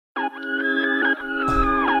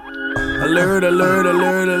Alert, alert,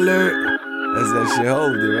 alert, alert. That's that shit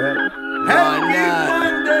hold it, right? Happy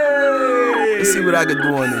Monday! Let's see what I can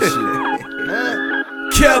do on this shit.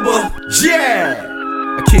 Kebba, yeah!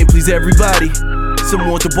 I can't please everybody. Some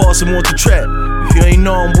want the ball, some want the trap. If you ain't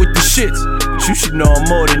know I'm with the shits, but you should know I'm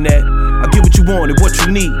more than that. I get what you want and what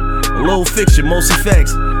you need. A little fiction, mostly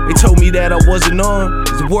facts. They told me that I wasn't on,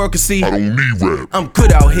 cause the world could see. I don't need rap. I'm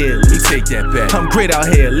good out here, let me take that back. I'm great out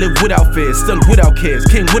here, live without fear, stunned without cares,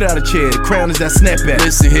 king without a chair. The crown is that snapback.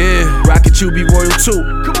 Listen here, Rocket, you be royal too.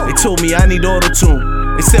 They told me I need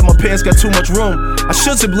auto-tune. They said my pants got too much room. I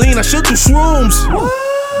should have lean, I should do shrooms. What?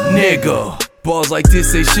 Nigga. Balls like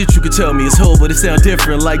this ain't shit you could tell me. It's whole, but it sound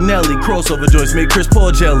different like Nelly. Crossover joints make Chris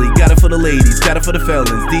Paul jelly. Got it for the ladies, got it for the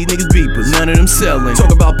felons. These niggas beepers, none of them selling.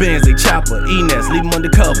 Talk about bands, they chopper, E-Nets, leave them under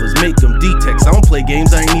covers, make them D-Tex. I don't play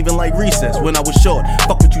games, I ain't even like recess. When I was short,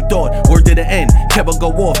 fuck what you thought, word to the end. Kebba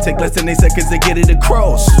go off, take less than 8 seconds to get it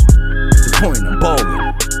across. The point, I'm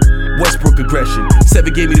ballin'. Westbrook aggression.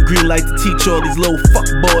 7 gave me the green light to teach all these little fuck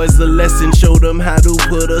boys a lesson. Show them how to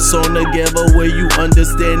put a song together where you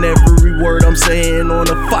understand every word I'm saying on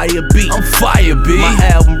a fire beat. I'm fire, B. My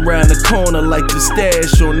album round the corner like the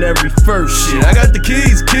stash on every first shit. I got the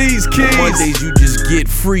keys. On Mondays you just get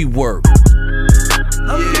free work.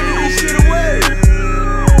 I'm giving this shit away.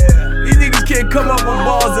 These niggas can't come up with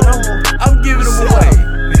balls and I'm giving them away.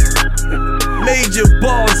 Major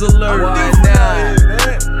balls alert. Why not?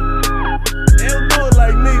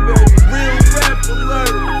 Like me, baby, real rap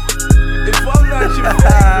alert. If I'm not your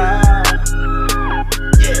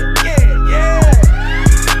favorite, yeah.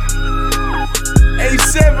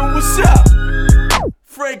 A7, what's up?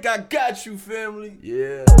 Frank, I got you, family.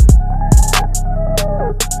 Yeah.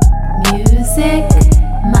 Music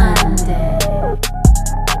Monday.